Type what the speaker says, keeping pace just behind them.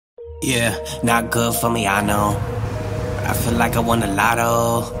Yeah, not good for me, I know. I feel like I won a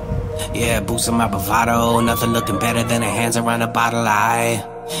lotto. Yeah, boosting my bravado. Nothing looking better than a hands around a bottle. I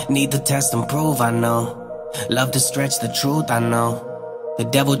need to test and prove, I know. Love to stretch the truth, I know. The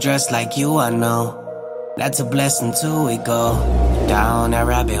devil dressed like you, I know. That's a blessing too, we go down that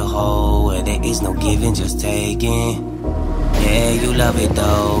rabbit hole where there is no giving, just taking. Yeah, you love it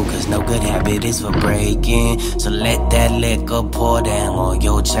though, cause no good habit is for breaking. So let that liquor pour down on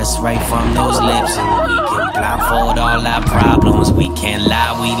your chest right from those lips, and we can blindfold all our problems. We can't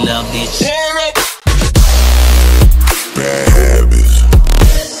lie, we love this shit. Bad habits.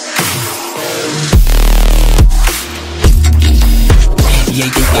 Yeah,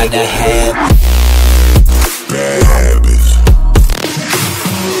 you gotta have bad habits.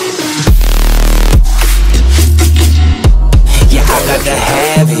 Yeah, I gotta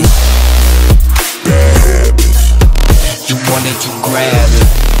have it. Bad habits. You want it, you grab it.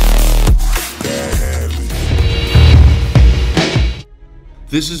 Bad habits.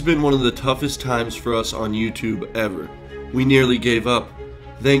 This has been one of the toughest times for us on YouTube ever. We nearly gave up.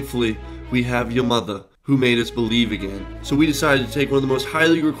 Thankfully, we have your mother, who made us believe again. So we decided to take one of the most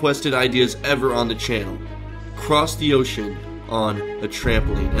highly requested ideas ever on the channel. Cross the ocean on a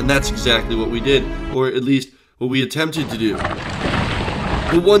trampoline. And that's exactly what we did. Or at least, what we attempted to do.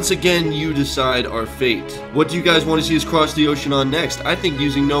 But once again, you decide our fate. What do you guys want to see us cross the ocean on next? I think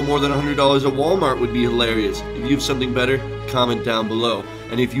using no more than $100 at Walmart would be hilarious. If you have something better, comment down below.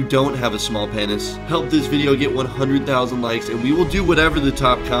 And if you don't have a small penis, help this video get 100,000 likes and we will do whatever the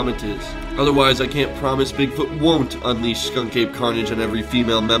top comment is. Otherwise, I can't promise Bigfoot won't unleash skunk ape carnage on every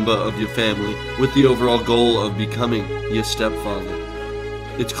female member of your family, with the overall goal of becoming your stepfather.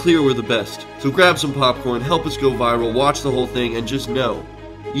 It's clear we're the best. So grab some popcorn, help us go viral, watch the whole thing, and just know,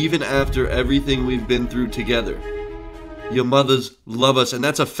 even after everything we've been through together, your mothers love us, and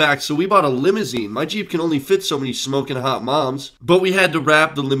that's a fact. So we bought a limousine. My Jeep can only fit so many smoking hot moms. But we had to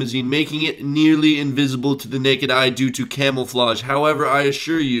wrap the limousine, making it nearly invisible to the naked eye due to camouflage. However, I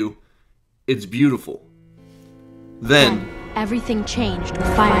assure you, it's beautiful. Then everything changed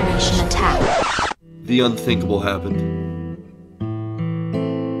with Fire Nation attack. The unthinkable happened.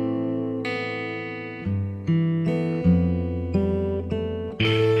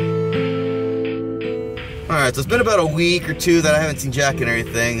 Alright, so it's been about a week or two that I haven't seen Jack and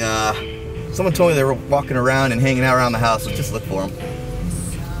everything. Someone told me they were walking around and hanging out around the house, so just look for them.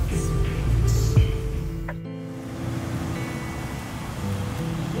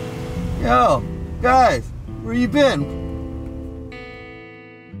 Yo, guys, where you been?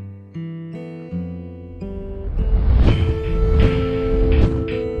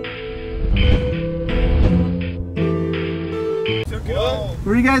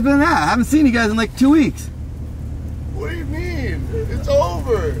 Where you guys been at? I haven't seen you guys in like 2 weeks. What do you mean? It's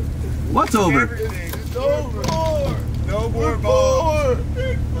over. What's over? Everything. It's over. No more balls.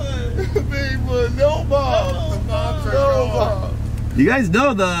 Bigfoot. Bigfoot. No balls. The bombs are gone. You guys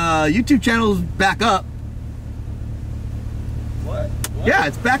know the YouTube channel's back up. What? Yeah,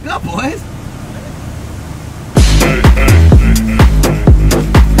 it's back up, boys.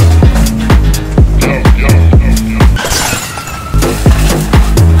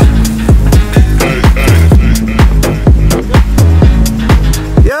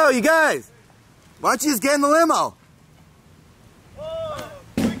 Yo, you guys, why don't you just get in the limo? Oh,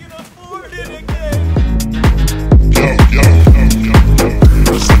 we can afford it again.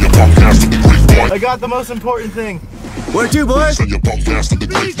 I got the most important thing. Where to, boys?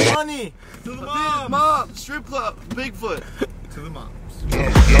 Money To the mom. Mom, strip club, Bigfoot. to the moms.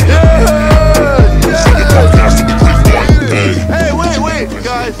 Hey, wait,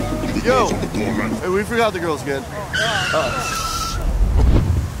 guys. Yo. Hey, we forgot the girls again.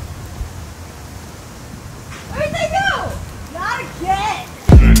 Where'd they go? Not again!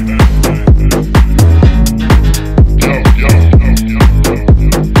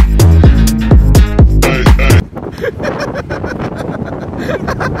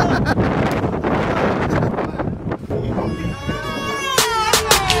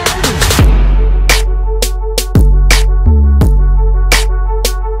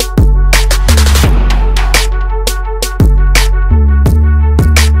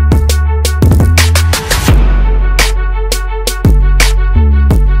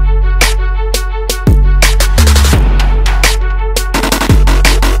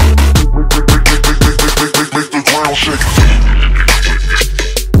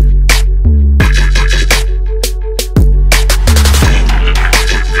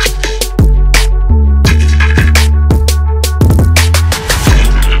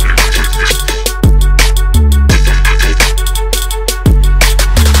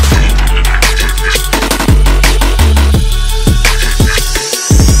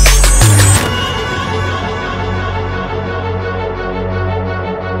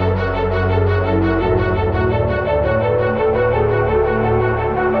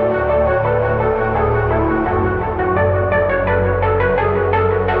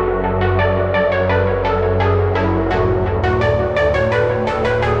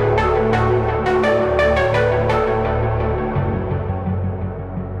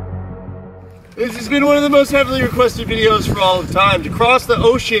 This has been one of the most heavily requested videos for all of time, to cross the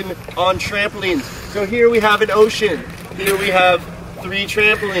ocean on trampolines. So here we have an ocean. Here we have 3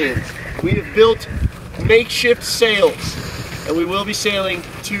 trampolines. We have built makeshift sails, and we will be sailing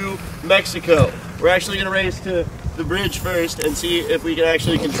to Mexico. We're actually going to race to the bridge first and see if we can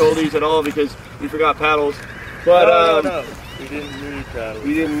actually control these at all, because we forgot paddles. But no. We didn't need paddles.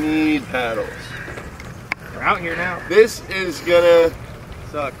 we didn't need paddles. We're out here now. This is gonna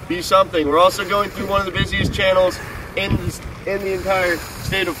be something. We're also going through one of the busiest channels in the entire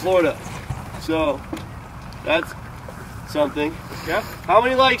state of Florida. So that's something. Yeah. How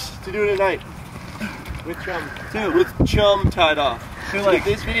many likes to do it at night? With chum. 2. With chum tied off. So if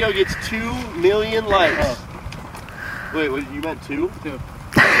this video gets 2 million likes. Wait, what, you meant 2? 2.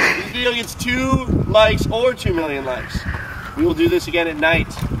 If this video gets 2 likes or 2 million likes, we will do this again at night.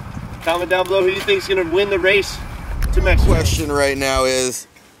 Comment down below who you think is going to win the race to Mexico. Question right now is,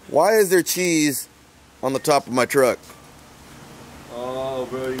 why is there cheese on the top of my truck? Oh,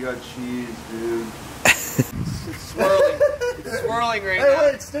 bro, you got cheese, dude. It's swirling. It's swirling right Hey, now.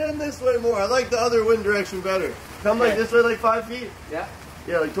 wait, stand this way more. I like the other wind direction better. Come like this way, like 5 feet. Yeah.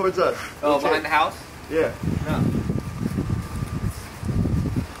 Yeah, like towards us. Oh, Okay. behind the house? Yeah. No.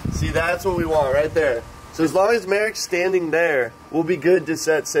 See, that's what we want right there. So as long as Merrick's standing there, we'll be good to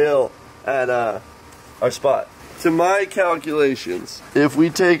set sail at our spot. To my calculations, if we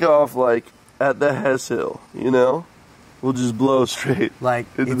take off like at the Hess Hill, you know, we'll just blow straight Like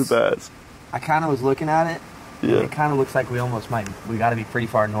into the pass. I kind of was looking at it. Yeah. It kind of looks like we got to be pretty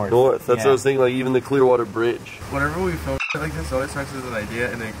far north. North. That's Yeah. what I was thinking. Like even the Clearwater Bridge. Whenever we film shit like this, it always starts as an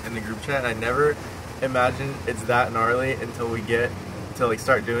idea in the group chat. I never imagine it's that gnarly until we get to like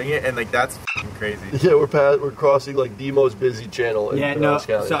start doing it, and like that's f***ing crazy. Yeah, we're crossing like the most busy channel in Yeah, no. Pinellas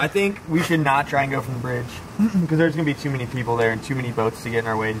County. So I think we should not try and go from the bridge because there's gonna be too many people there and too many boats to get in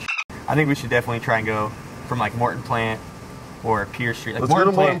our way. And I think we should definitely try and go from like Morton Plant or Pierce Street. Like Let's go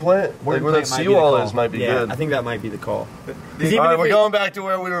to Morton Plant. Like where that seawall is might be good. I think that might be the call. Alright, we're going back to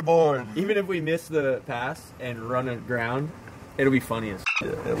where we were born. Even if we miss the pass and run aground, it'll be funny as Yeah,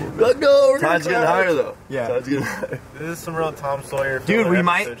 it will be. No, tide's getting higher though. Yeah. Tide's getting higher. This is some real Tom Sawyer. Dude, filler we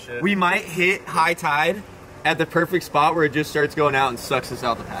episode shit. might hit high tide at the perfect spot where it just starts going out and sucks us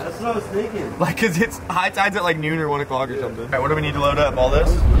out the pass. That's what I was thinking. Like, cause it's high tide's at like noon or 1 o'clock or something. Alright, what do we need to load up? All this?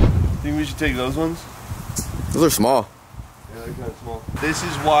 Think we should take those ones? Those are small. Yeah, they're kind of small. This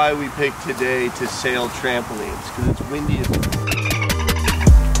is why we picked today to sail trampolines, because it's windy as I'm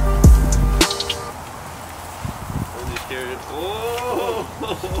just scared.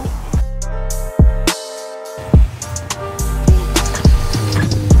 Oh!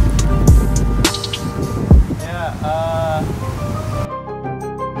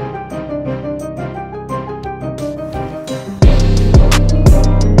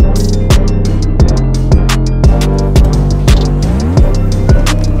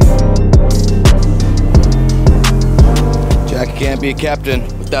 Jack, you can't be a captain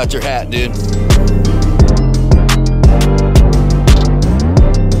without your hat, dude.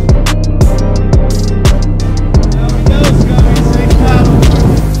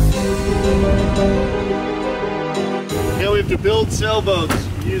 Yeah, we have to build sailboats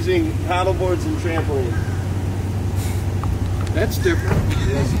using paddle boards and trampolines. That's different.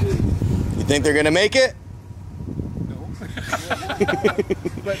 You think they're gonna make it?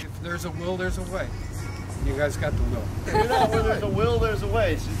 But if there's a will, there's a way. You guys got the will. You're not where there's a will, there's a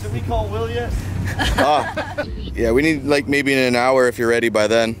way. So did we call Will yet? Yeah, we need like maybe in an hour if you're ready by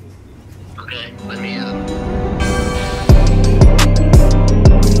then. Okay, let me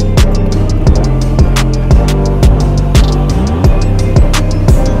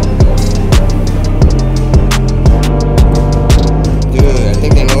Dude, I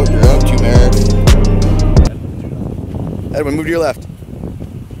think they know what you're up to, Merrick. Edwin, move to your left.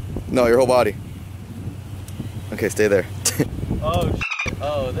 No, your whole body. Okay, stay there. Oh, shit.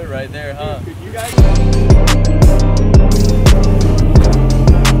 Oh, they're right there, huh? You guys.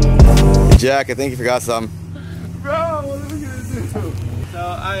 Jack, I think you forgot something. Bro, what are we gonna do? So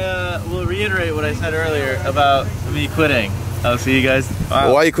I will reiterate what I said earlier about me quitting. I'll see you guys.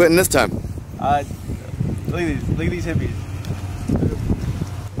 Well, why are you quitting this time? Look at these hippies.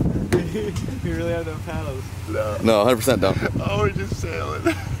 We really have no paddles. No, 100% don't. Oh, we're just sailing.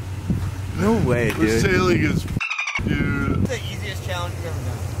 No way, We're dude. sailing is dude. It's the easiest challenge you've ever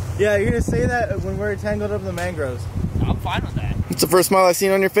done. Yeah, you're gonna say that when we're tangled up in the mangroves. I'm fine with that. It's the first smile I've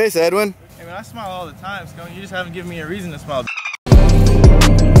seen on your face, Edwin. Hey man, I smile all the time, Scone. You just haven't given me a reason to smile.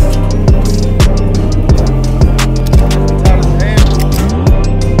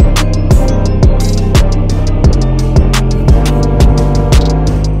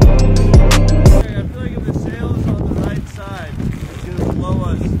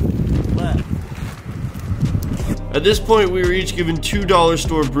 At this point, we were each given $2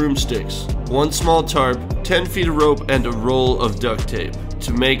 store broomsticks, 1 small tarp, 10 feet of rope, and a roll of duct tape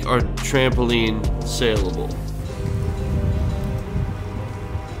to make our trampoline saleable.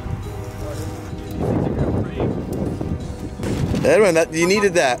 Edwin, you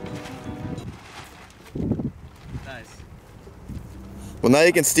needed that. Nice. Well, now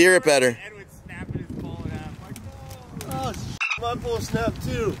you can steer it better. Edwin's snapping his pole down. Oh, my pole snapped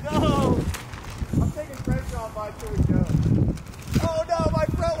too. No! I'm taking pressure off my till we go. Oh no, my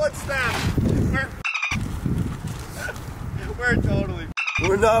front one snapped! We're totally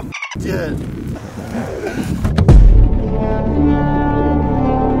We're not yet.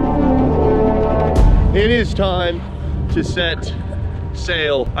 It is time to set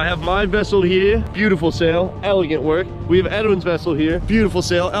sail. I have my vessel here, beautiful sail, elegant work. We have Edwin's vessel here, beautiful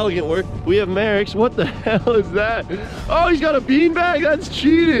sail, elegant work. We have Merrick's, what the hell is that? Oh, he's got a beanbag, that's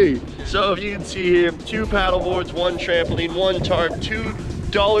cheating. So if you can see here, 2 paddle boards, 1 trampoline, 1 tarp, 2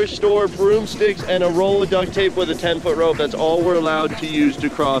 dollar store broomsticks, and a roll of duct tape with a 10-foot rope. That's all we're allowed to use to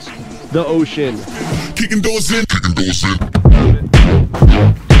cross the ocean. Kicking doors in, kicking doors in.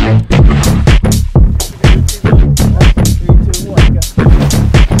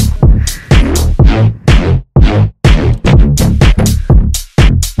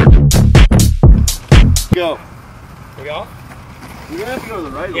 Go. We go? We're gonna have to go to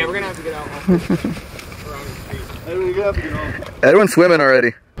the right. Yeah, we're gonna have to get out. Edwin, you're gonna have to get home. Edwin's swimming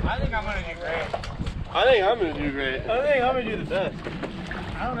already. I think I'm gonna do great. I think I'm gonna do great. I think I'm gonna do the best.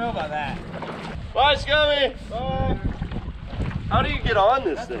 I don't know about that. Bye, Scummy. Bye. How do you get on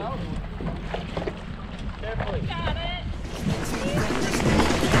this thing? Carefully. Got it.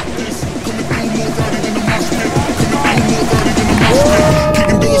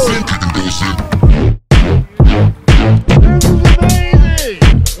 Kicking doors in, kicking doors in. This is amazing!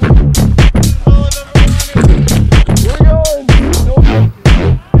 We're going!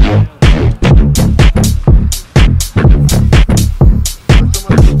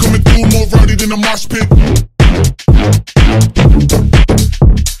 Coming through more rowdy than a mosh pit.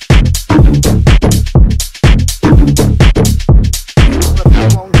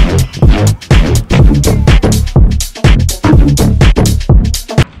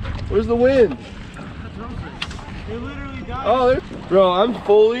 Where's the wind? You're literally dying. Oh, there's... Bro, I'm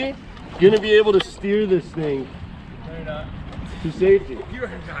fully gonna be able to steer this thing No, you're not. to safety. You are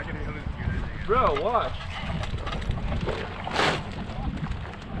not gonna be able to do this. Bro, watch.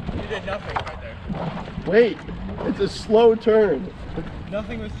 You did nothing right there. Wait, it's a slow turn.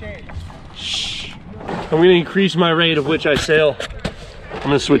 Nothing was changed. Shh. I'm gonna increase my rate of which I sail. I'm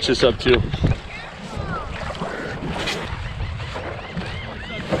gonna switch this up too.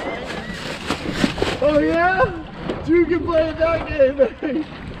 Oh yeah? Two can play that game, man.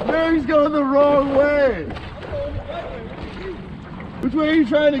 Mary's going the wrong way. Which way are you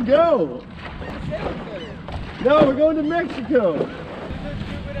trying to go? No, we're going to Mexico.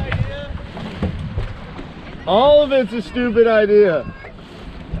 All of it's a stupid idea.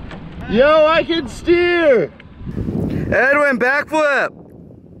 Yo, I can steer. Edwin, backflip.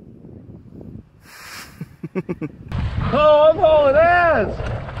 Oh, I'm hauling ass.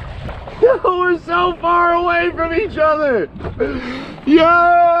 Yo, we're so far away from each other.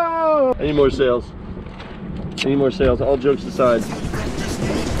 Yo! I need more sails. I need more sails, all jokes aside.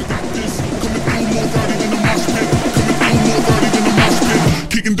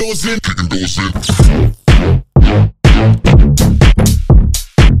 Kicking doors in, kicking doors in.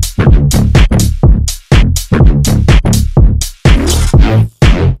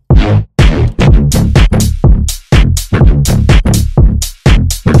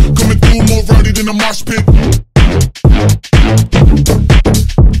 In a mosh pit.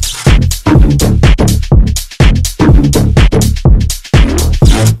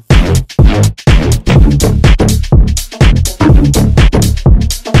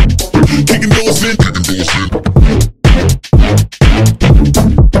 Kicking doors in, kicking doors in.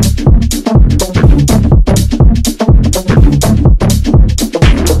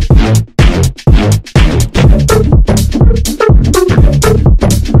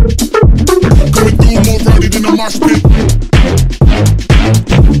 Mosh pit.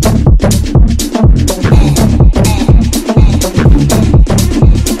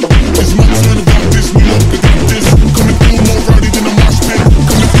 It's my turn to rock this, we up without this. Coming through more rowdy than a mosh pit.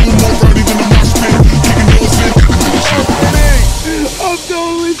 Coming through more rowdy than a mosh pit. Kicking doors in, kicking doors in. I'm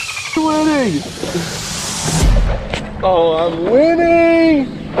totally winning. Oh, I'm winning.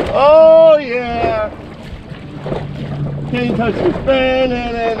 Oh yeah. Can't touch this.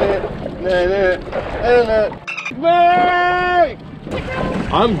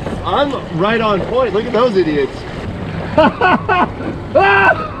 I'm right on point. Look at those idiots. Bro!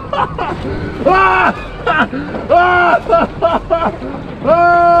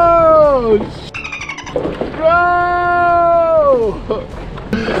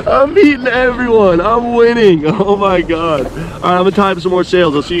 I'm beating everyone. I'm winning. Oh my god. All right, I'm gonna tie up some more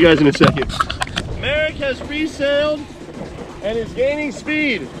sails. I'll see you guys in a second. Merrick has resailed and is gaining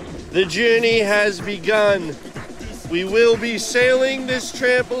speed. The journey has begun. We will be sailing this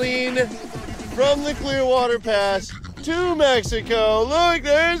trampoline from the Clearwater Pass to Mexico. Look,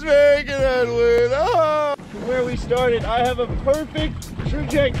 there's Merrick and Edwin. Oh. From where we started, I have a perfect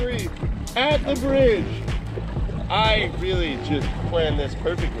trajectory at the bridge. I really just planned this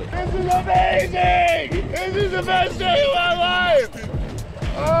perfectly. This is amazing! This is the best day of my life!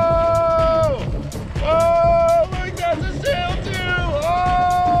 Oh! Oh! Look, that's a sail too! Oh!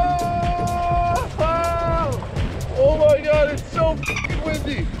 Oh my god, it's so f***ing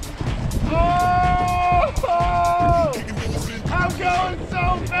windy! Oh! I'm going so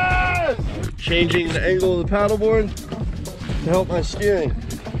fast! Changing the angle of the paddleboard to help my steering.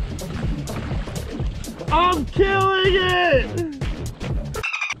 I'm killing it!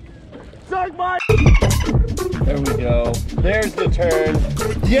 Suck my... There we go. There's the turn.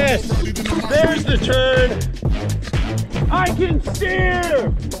 Yes! There's the turn! I can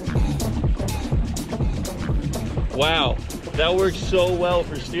steer! Wow. That works so well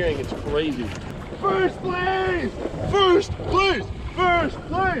for steering. It's crazy. First place! First place! First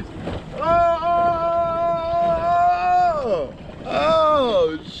place! Oh!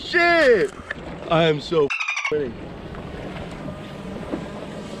 Oh, shit! I am so winning.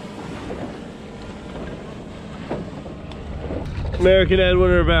 Merrick and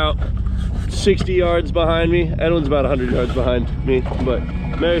Edwin are about 60 yards behind me. Edwin's about 100 yards behind me, but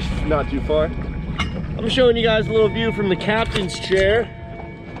Merrick's not too far. I'm showing you guys a little view from the captain's chair.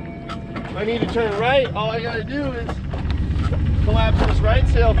 If I need to turn right, all I gotta do is collapse this right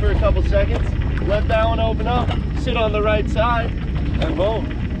sail for a couple seconds, let that one open up, sit on the right side, and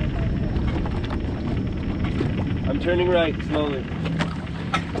boom. I'm turning right slowly.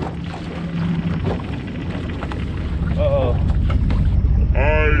 Uh-oh. I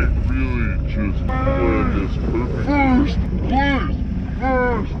really just planned this perfect. First place!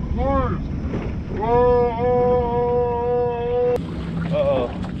 First place! Oh! Uh-oh.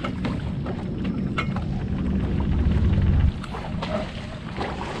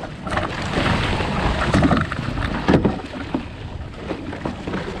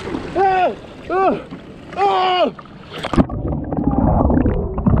 Ah! Oh! Oh!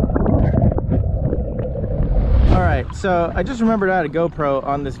 Alright, so I just remembered I had a GoPro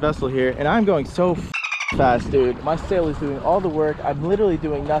on this vessel here, and I'm going so fast, dude. My sail is doing all the work. I'm literally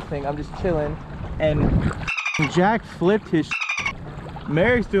doing nothing. I'm just chilling, and Jack flipped his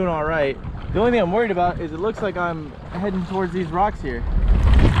Merrick's doing all right. The only thing I'm worried about is it looks like I'm heading towards these rocks here.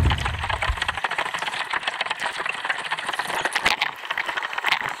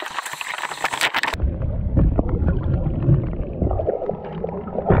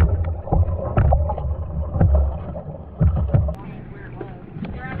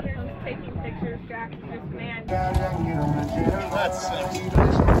 That sucks.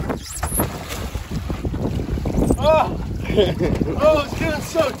 Oh! Oh, it's getting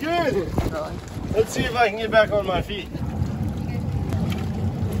so good! Let's see if I can get back on my feet.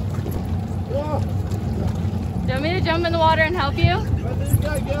 Oh, Do you want me to jump in the water and help you? I think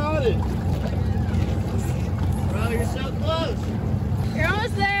I got it. Bro, you're so close. You're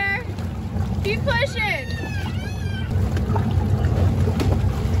almost there. Keep pushing.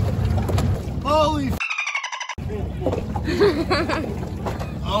 Holy f.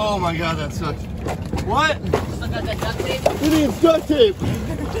 Oh my god, that sucked. What? Still got that duct tape? We need duct tape.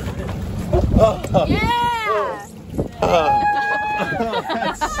 Yeah!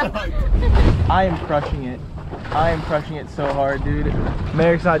 That sucked. I am crushing it. I am crushing it so hard, dude.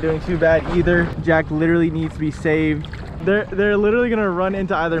 Merrick's not doing too bad either. Jack literally needs to be saved. They're literally gonna run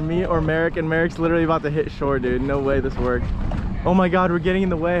into either me or Merrick, and Merrick's literally about to hit shore, dude. No way this works. Oh my god, we're getting in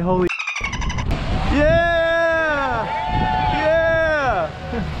the way. Holy yeah! Yeah!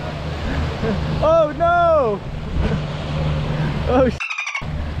 Oh no! Oh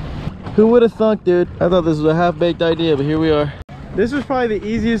who would have thunk, dude? I thought this was a half-baked idea, but here we are. This was probably the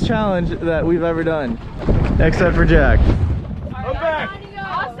easiest challenge that we've ever done, except for Jack. I'm back.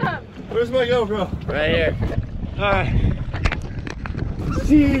 Awesome. Where's my GoPro? Right here. All right.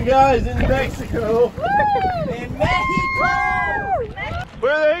 See you guys in Mexico. In Mexico!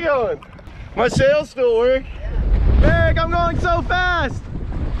 Where are they going? My sails still work. Merrick, I'm going so fast!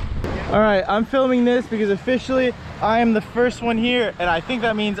 Alright, I'm filming this because officially I am the first one here, and I think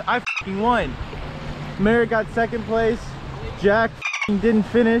that means I f***ing won. Merrick got second place. Jack didn't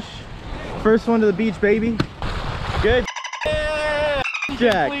finish. First one to the beach, baby. Good. Yeah!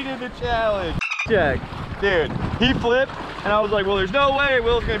 Jack. Completed the challenge. Jack. Dude, he flipped, and I was like, well, there's no way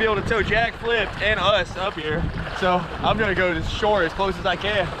Will's gonna be able to tow Jack flipped and us up here. So I'm gonna go to the shore as close as I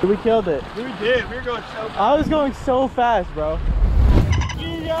can. We killed it. We did. We were going so fast. I was going so fast, bro.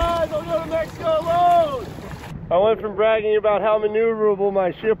 You guys, I'll go to Mexico alone. I went from bragging about how maneuverable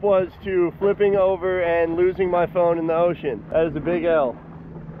my ship was to flipping over and losing my phone in the ocean. That is a big L.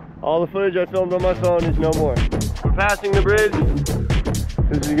 All the footage I filmed on my phone is no more. We're passing the bridge.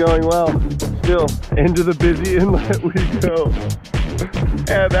 This is going well. Still, into the busy inlet we go.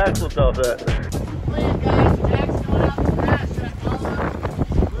 Yeah, Max will tell that.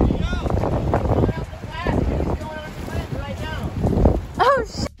 Oh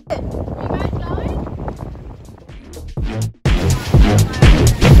shit! Are you guys going?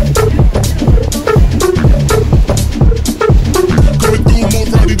 Coming through more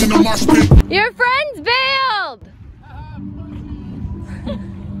rowdy than a mosh pit. Your friends bailed!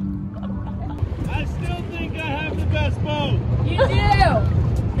 I still think I have the best boat. You do!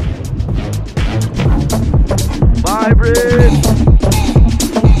 Bye, bridge.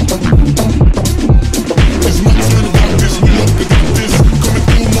 It's my turn to rock this. We up to got this. Coming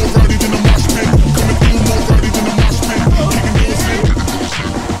through more rowdy than a mosh pit. Coming through more rowdy than a mosh pit. Kicking doors in.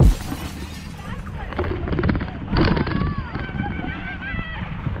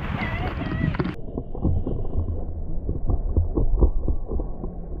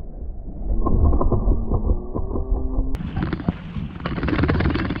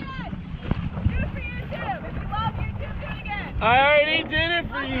 I already did it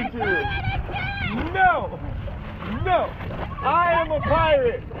for you two. No, no, I am a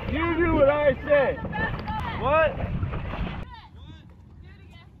pirate. You do what I say. What?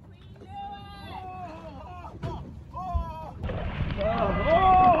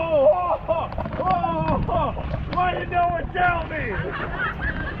 Why did no one tell me?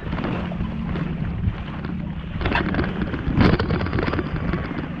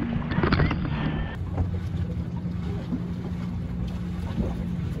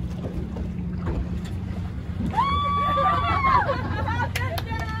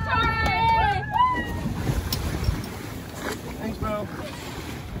 Thanks, bro.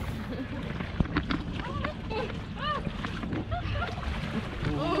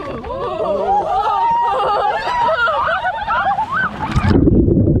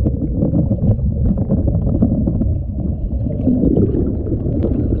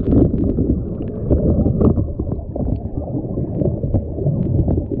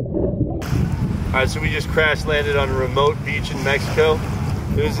 Alright, so we just crash landed on a remote beach in Mexico.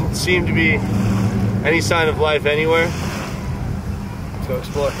 There doesn't seem to be any sign of life anywhere. Let's go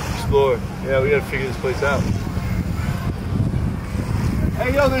explore. Explore. Yeah, we gotta figure this place out.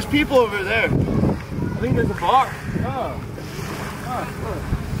 Hey, yo, there's people over there. I think there's a bar. Oh, look.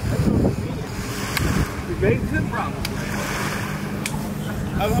 That's so convenient. The BEATZ probably.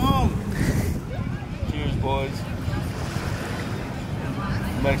 I'm home. Cheers, boys.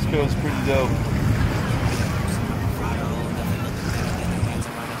 Mexico's pretty dope.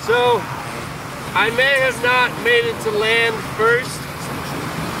 So, I may have not made it to land first,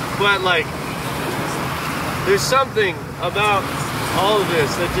 but like, there's something about all of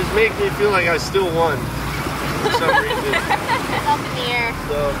this that just makes me feel like I still won for some reason. Up in the air.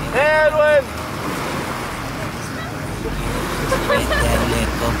 So, Edwin!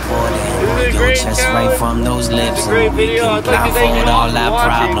 This is a great challenge. Right from those lips, it's a great video. I'd like to thank you all for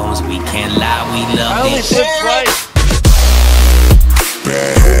watching. problems. We can't lie, we love I only it. flipped twice.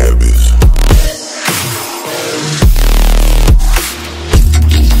 Bad habits.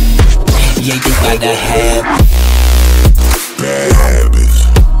 Yeah, you gotta have Bad habits.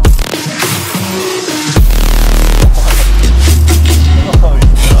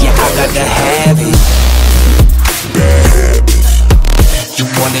 yeah, I gotta have it. Bad habits. You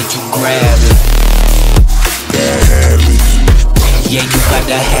want it, you grab it. Bad habits. Yeah, you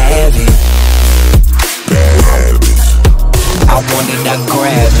gotta have it. Bad habits. I want it, I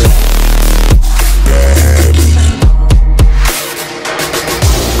grab it. Bad habits.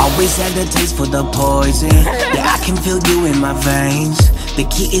 Always had a taste for the poison. Yeah, I can feel you in my veins. The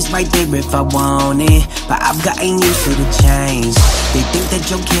key is right there if I want it, but I've gotten used to the change. They think that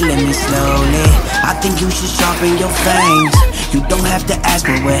you're killing me slowly. I think you should sharpen your fangs. You don't have to ask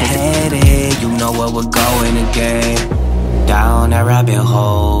where we're headed. You know where we're going again. Down a rabbit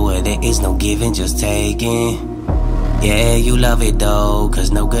hole where there is no giving, just taking. Yeah, you love it though,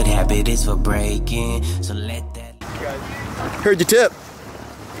 cause no good habit is for breaking. So let that. Heard your tip.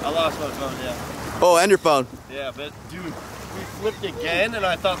 I lost my phone, yeah. Oh, and your phone. Yeah, but dude, we flipped again, and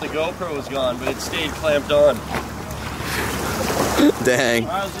I thought the GoPro was gone, but it stayed clamped on. Dang.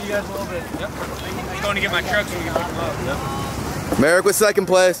 I'll see you guys a little bit. Yep. I'm going to get my truck so we can hook them up. Yep. Merrick with second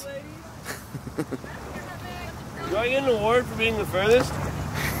place. Do I get an award for being the furthest?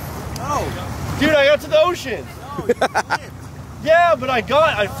 No. Dude, I got to the ocean. No, you didn't. Yeah, but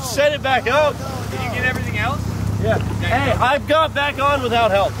I set it back up. Did you get everything else? Yeah. Hey, I've got back on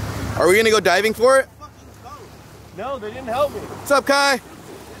without help. Are we gonna go diving for it? No, they didn't help me. What's up, Kai?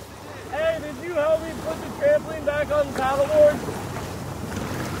 Hey, did you help me put the trampoline back on the paddleboard?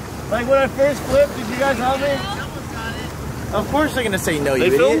 Like when I first flipped, did you guys help me? Of course they're gonna say no, you They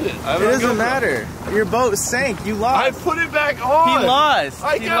idiot. filmed it. It doesn't matter. Your boat sank. You lost. I put it back on. He lost.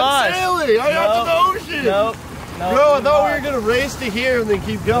 I He got lost. sailing. I got to the ocean. Nope. Bro, I thought we were gonna race to here and then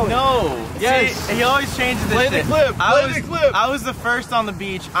keep going. No. Yes. See, he always changes this Play the shit. clip. Play the clip. I was the first on the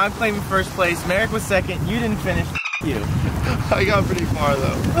beach. I'm claiming first place. Merrick was second. You didn't finish. You. I got pretty far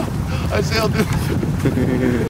though. I sailed.